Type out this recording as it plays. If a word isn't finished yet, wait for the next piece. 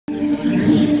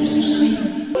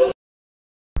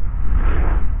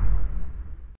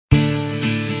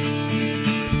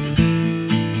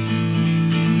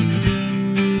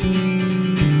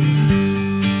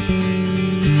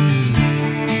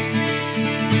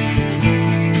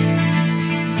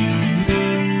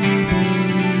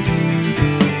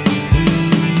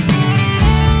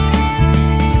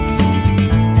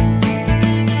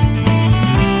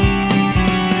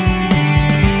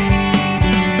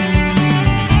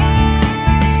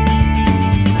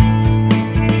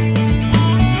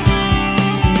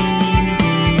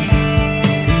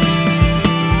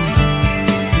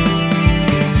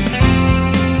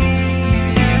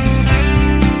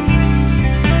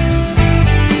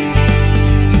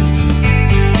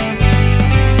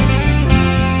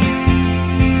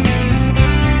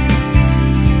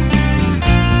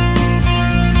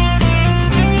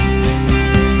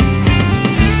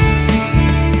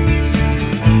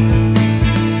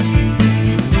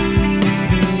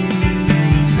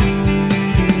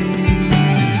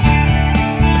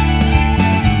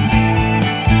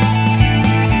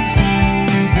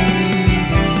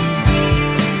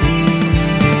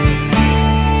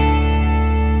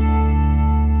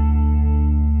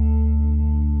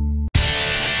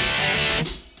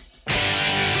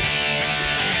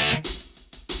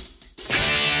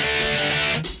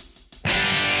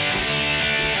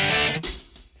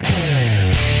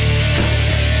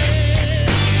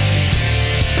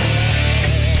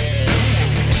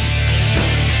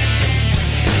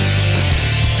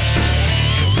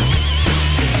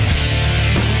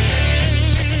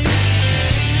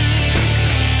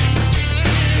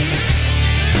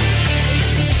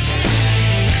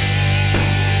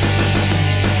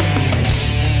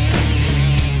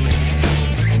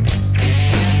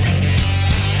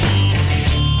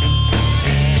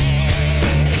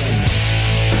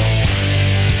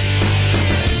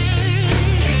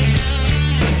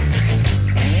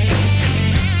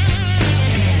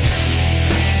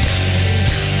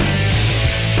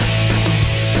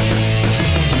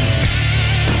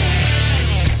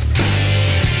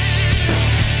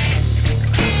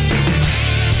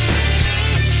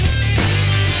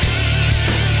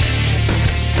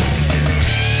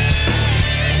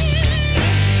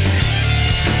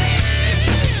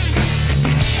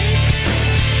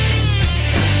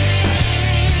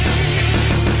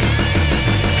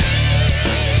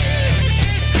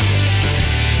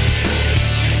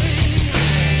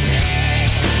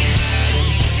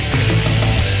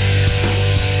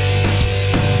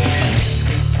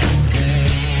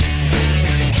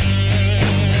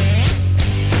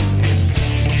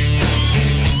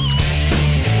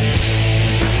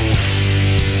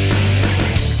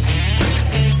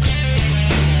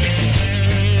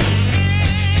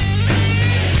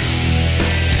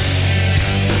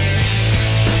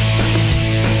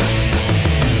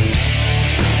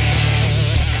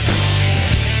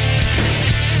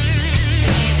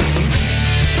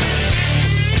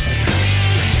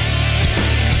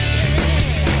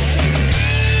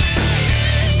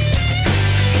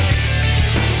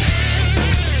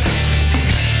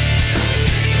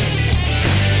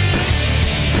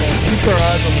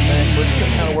guys on the bank. We're just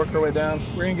gonna kind of work our way down.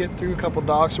 We're gonna get through a couple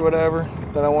docks or whatever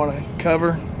that I want to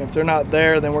cover. If they're not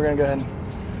there, then we're gonna go ahead and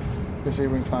go see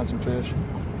if we can find some fish.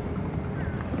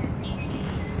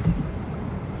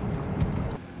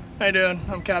 How you doing?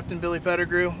 I'm Captain Billy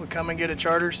Pettigrew with Come and Get It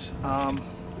Charters.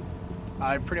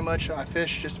 I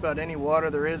fish just about any water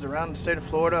there is around the state of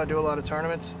Florida. I do a lot of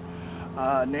tournaments.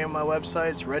 Name of my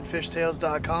website is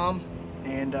redfishtales.com,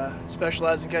 and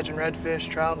specialize in catching redfish,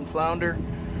 trout, and flounder.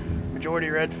 Majority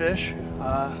redfish.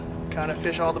 Kind of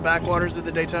fish all the backwaters of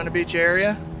the Daytona Beach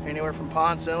area, anywhere from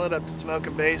Ponce Inlet up to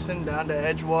Tomoka Basin, down to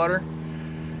Edgewater.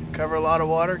 Cover a lot of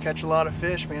water, catch a lot of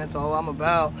fish, man. That's all I'm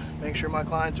about. Make sure my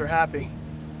clients are happy.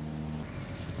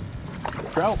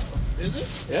 Trout. Is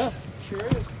it? Yeah. Sure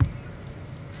is.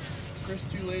 Chris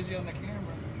too lazy on the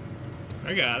camera.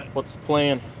 I got it. What's the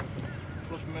plan?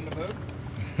 Flip him in the boat.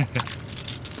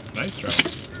 Nice trout.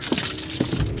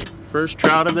 First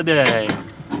trout of the day.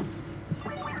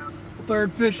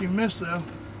 Third fish you missed though.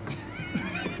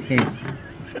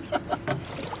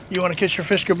 You want to kiss your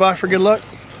fish goodbye for good luck?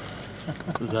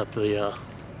 Is that the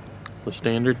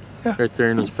standard? Yeah. Right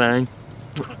there in his fang.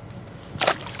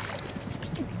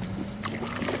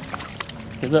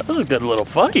 That was a good little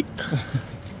fight.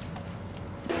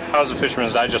 How's the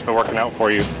Fisherman's Digest been working out for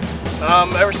you?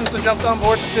 Ever since I jumped on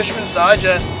board the Fisherman's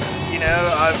Digest, you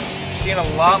know, I've seen a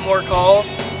lot more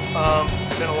calls,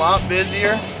 been a lot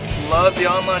busier. Love the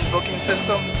online booking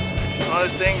system. One of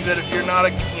those things that if you're not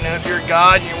if you're a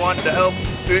guide and you're wanting to help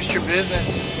boost your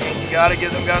business, man, you got to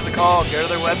give them guys a call. Go to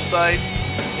their website,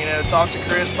 you know, talk to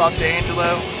Chris, talk to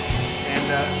Angelo,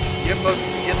 and get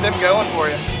them going for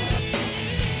you.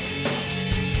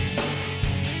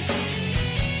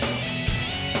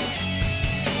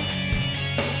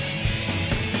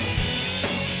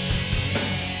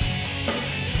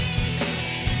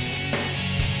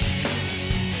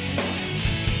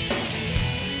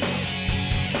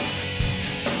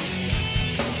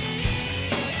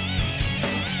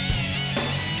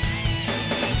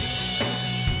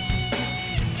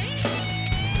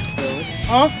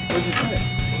 Huh? Where'd you put it?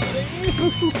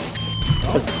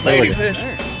 Lady fish.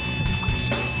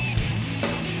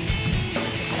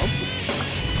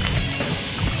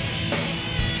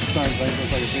 Sounds like it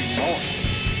looks like a big mullet.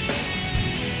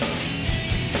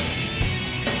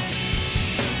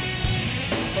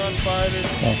 Fun fighter.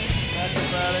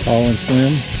 Acrobatic. Tall and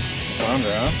slim.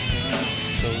 Flounder, huh?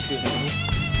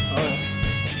 Oh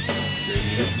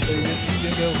yeah. So you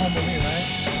can go home with me, right?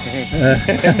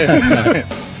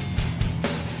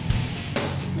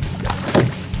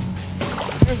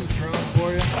 There's a drone for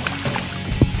you.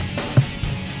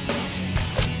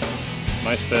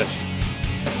 Nice fish.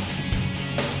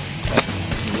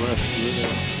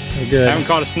 Good. Haven't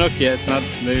caught a snook yet. It's not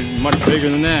they're much bigger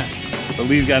than that. But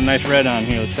Lee's got a nice red on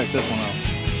here. Let's check this one out.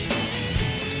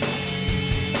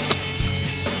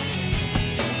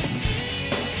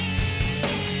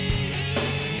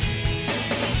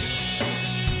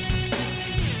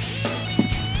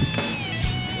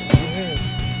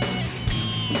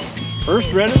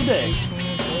 First red of the day.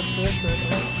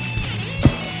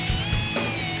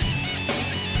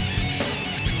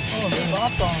 Oh, there's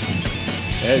spots on them.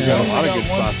 Yeah, he's got a lot of good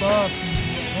One spots. spot. 1,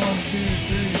 2,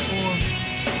 3, 4,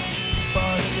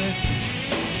 5, 6,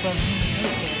 7,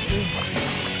 8.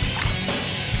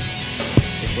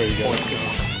 Which way you go?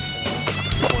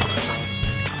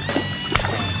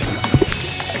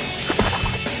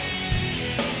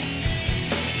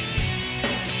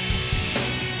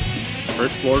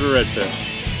 First Florida redfish.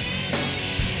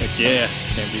 Heck yeah,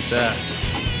 can't beat that.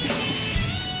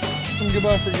 Some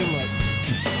goodbye for good luck.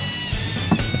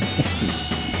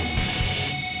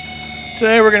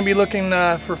 Today we're going to be looking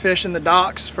for fish in the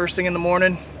docks first thing in the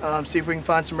morning. See if we can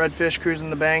find some redfish cruising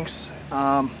the banks.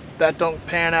 That don't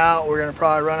pan out, we're going to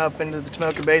probably run up into the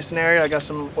Tomoka Basin area. I got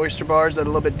some oyster bars at a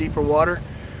little bit deeper water.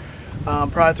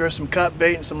 Probably throw some cut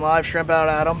bait and some live shrimp out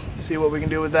at them. See what we can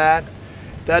do with that.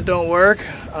 If that don't work,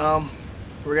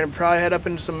 we're going to probably head up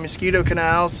into some mosquito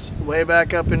canals, way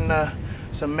back up in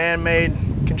some man-made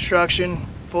construction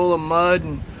full of mud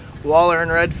and waller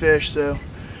and redfish. So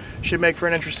should make for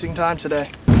an interesting time today.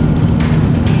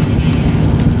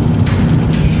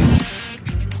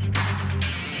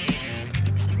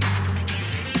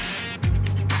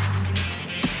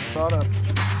 Caught up.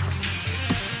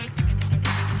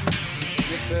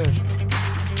 Good fish.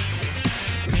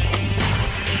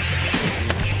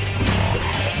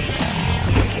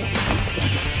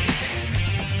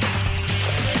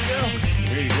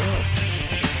 There you go.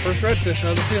 First redfish,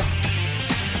 how's it feel?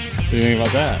 What do you think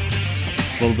about that?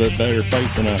 A little bit better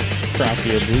fight than a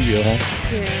crappie or bluegill, huh?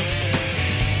 Yeah.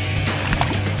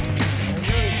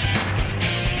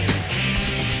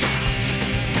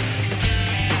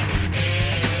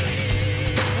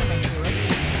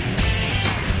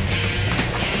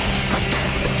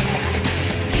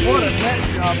 What a net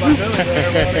job by Billy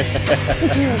there, buddy.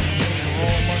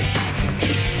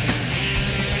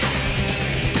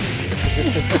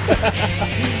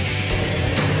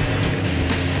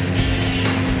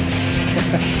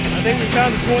 I think we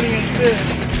found a 20-inch fish.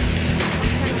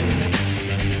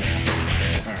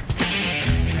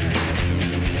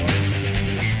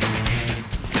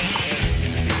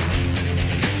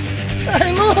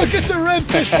 Hey, look, it's a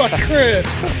redfish by Chris.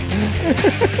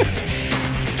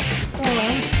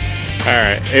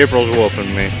 Alright, April's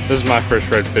whooping me. This is my first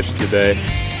redfish of the day.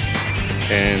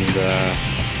 And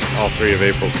all three of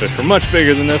April's fish were much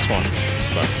bigger than this one.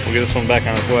 But we'll get this one back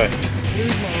on its way.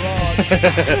 Here's my rod.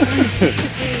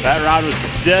 That rod was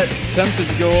tempted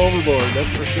to go overboard, that's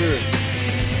for sure.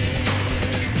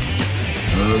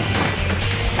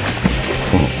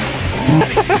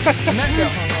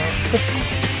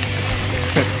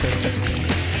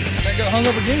 That got hung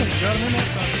up again. Got him in that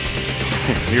time.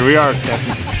 Here we are,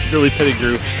 Captain Billy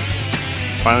Pettigrew.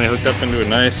 Finally hooked up into a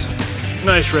nice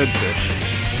redfish.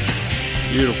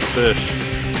 Beautiful fish.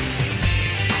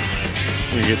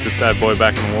 We get this bad boy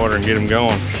back in the water and get him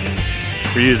going.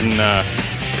 We're using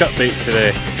cut bait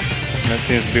today. And that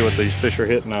seems to be what these fish are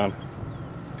hitting on.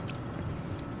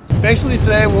 Basically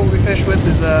today what we fish with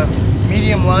is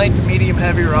medium light to medium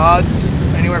heavy rods,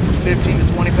 anywhere from 15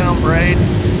 to 20 pound braid.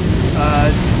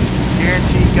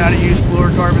 Guaranteed, gotta use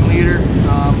fluorocarbon leader.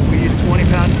 We use 20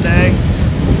 pound today.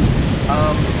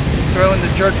 Throw in the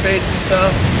jerk baits and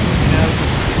stuff, you know,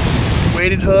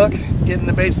 weighted hook, getting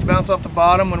the baits to bounce off the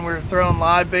bottom when we're throwing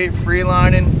live bait, free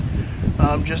lining,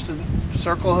 just a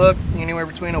circle hook, anywhere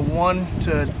between a 1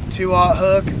 to 2/0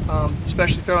 hook,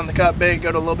 especially throwing the cut bait,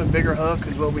 go to a little bit bigger hook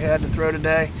is what we had to throw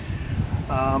today.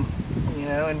 You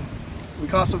know, and we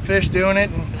caught some fish doing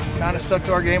it and kind of stuck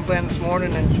to our game plan this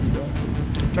morning and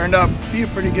turned out to be a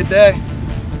pretty good day.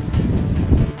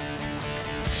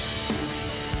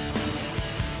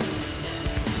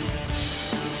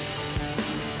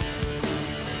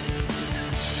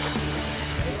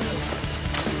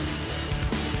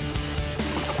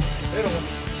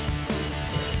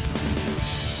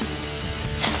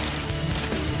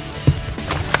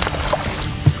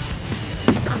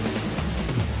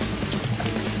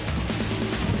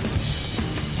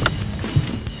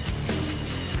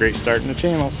 Great start in the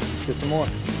channels. Let's get some more.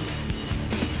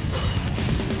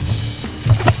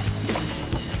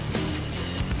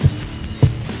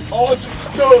 Oh, it's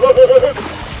good.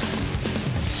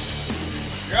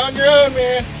 You're on your own,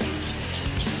 man.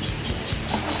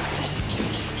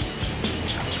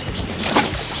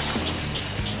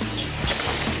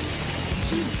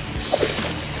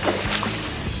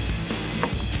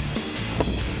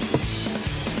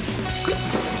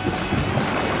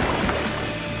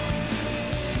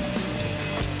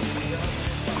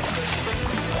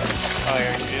 Oh,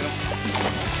 here, you get him.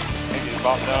 Maybe he's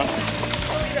bopped down.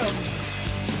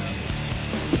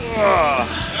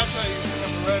 That's how you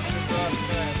become a redfish off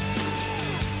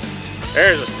the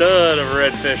There's a stud of a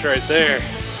redfish right there.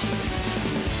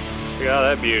 Look at all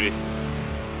that beauty.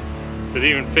 Does it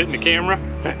even fit in the camera?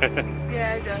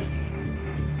 Yeah, it does.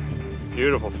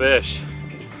 Beautiful fish.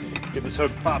 Get this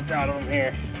hook popped out of him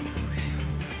here.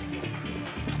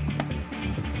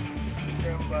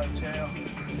 Grab him by the tail.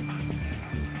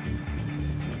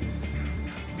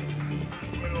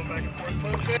 Wiggle back and forth a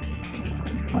little bit.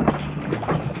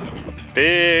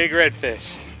 Big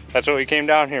redfish. That's what we came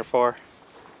down here for.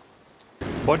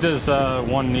 What does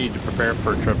one need to prepare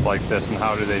for a trip like this, and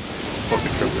how do they book a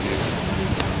trip with you?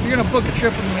 If you're gonna book a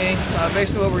trip with me,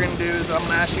 basically what we're gonna do is I'm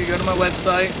gonna ask you to go to my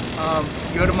website,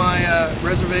 go to my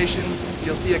reservations,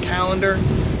 you'll see a calendar,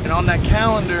 and on that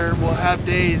calendar we'll have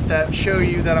days that show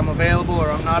you that I'm available or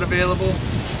I'm not available.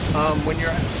 When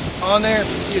you're on there, if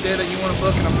you see a day that you want to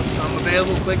book and I'm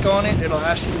available, click on it, it'll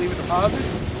ask you to leave a deposit.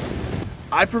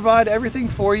 I provide everything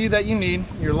for you that you need,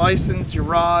 your license, your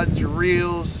rods, your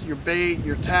reels, your bait,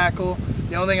 your tackle.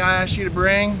 The only thing I ask you to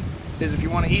bring is if you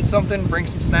want to eat something, bring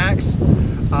some snacks.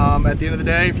 At the end of the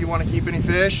day, if you want to keep any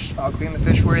fish, I'll clean the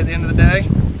fish for you at the end of the day.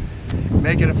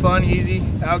 Make it a fun, easy,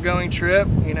 outgoing trip,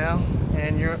 you know,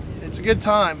 and it's a good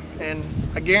time. And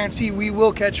I guarantee we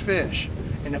will catch fish.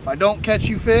 And if I don't catch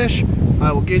you fish,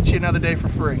 I will get you another day for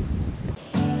free.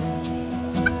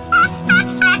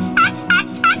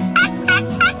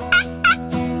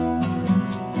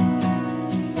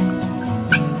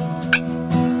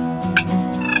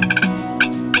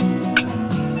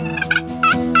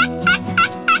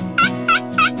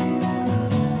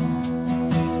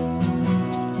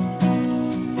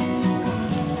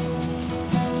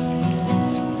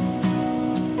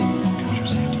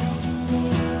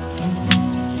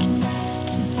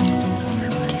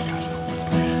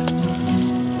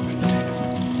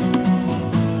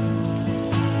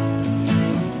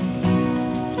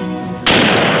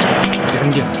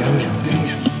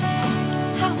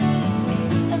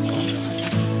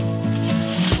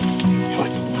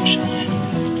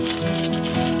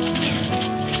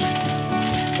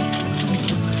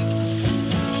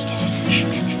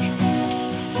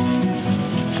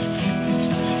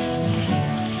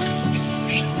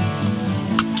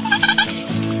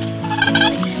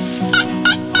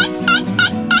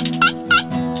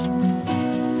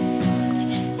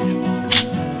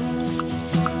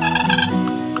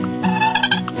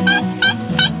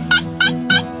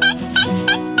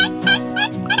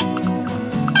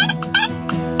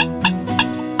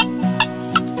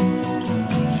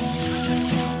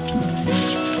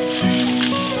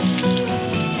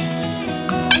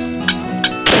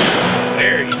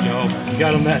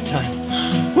 one that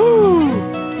time. Woo!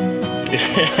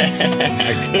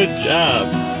 Yeah, good job.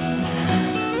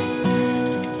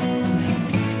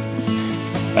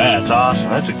 That's awesome.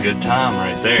 That's a good time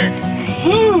right there.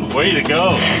 Woo! Way to go.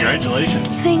 Congratulations.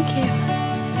 Thank you.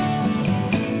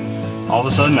 All of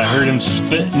a sudden I heard him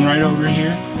spitting right over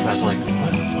here. I was like,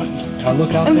 what? I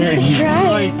look out there and he's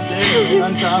right there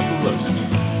on top of us.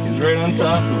 He's right on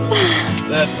top of us.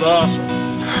 That's awesome.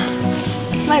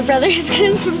 My brother's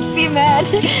gonna be mad.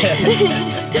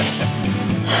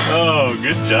 Oh,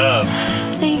 good job.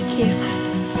 Thank you.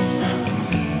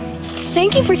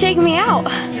 Thank you for taking me out.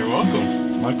 You're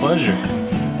welcome. My pleasure.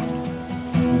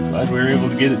 I'm glad we were able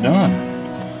to get it done.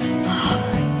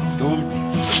 Let's go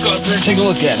out there and take a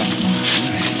look at him.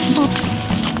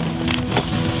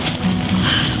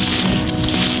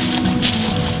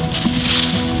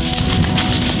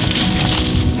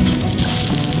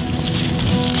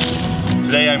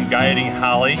 Today I'm guiding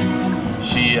Hollie.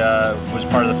 She was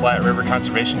part of the Flat River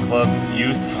Conservation Club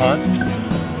youth hunt,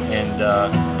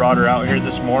 and brought her out here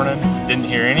this morning. Didn't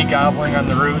hear any gobbling on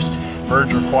the roost.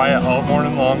 Birds were quiet all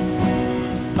morning long.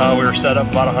 We were set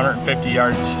up about 150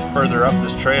 yards further up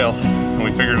this trail, and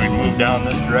we figured we'd move down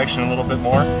this direction a little bit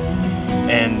more,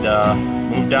 and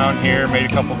moved down here,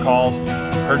 made a couple calls,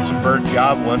 heard some birds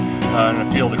gobbling in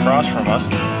a field across from us,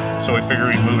 so we figured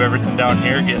we'd move everything down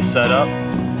here, get set up.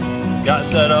 Got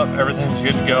set up, everything was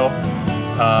good to go.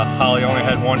 Hollie only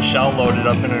had one shell loaded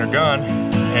up in her gun,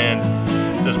 and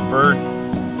this bird,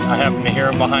 I happened to hear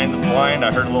him behind the blind.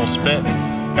 I heard a little spit,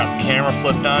 and got the camera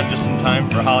flipped on just in time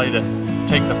for Hollie to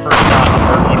take the first shot. The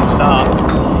bird wouldn't stop,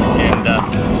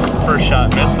 and first shot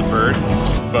missed the bird,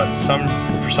 but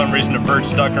for some reason the bird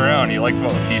stuck around. He liked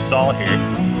what he saw here,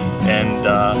 and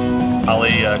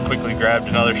Hollie quickly grabbed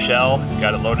another shell,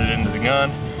 got it loaded into the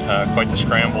gun. Quite the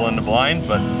scramble in the blind,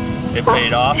 but it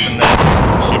paid off, and then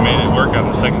she made it work on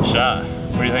the second shot.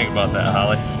 What do you think about that,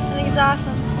 Hollie? I think it's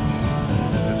awesome.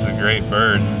 This is a great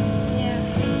bird. Yeah.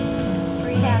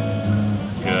 Pretty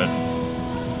happy. Good.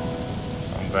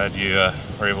 I'm glad you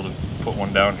were able to put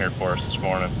one down here for us this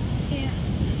morning. Yeah.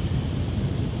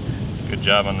 Good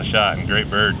job on the shot, and great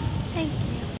bird.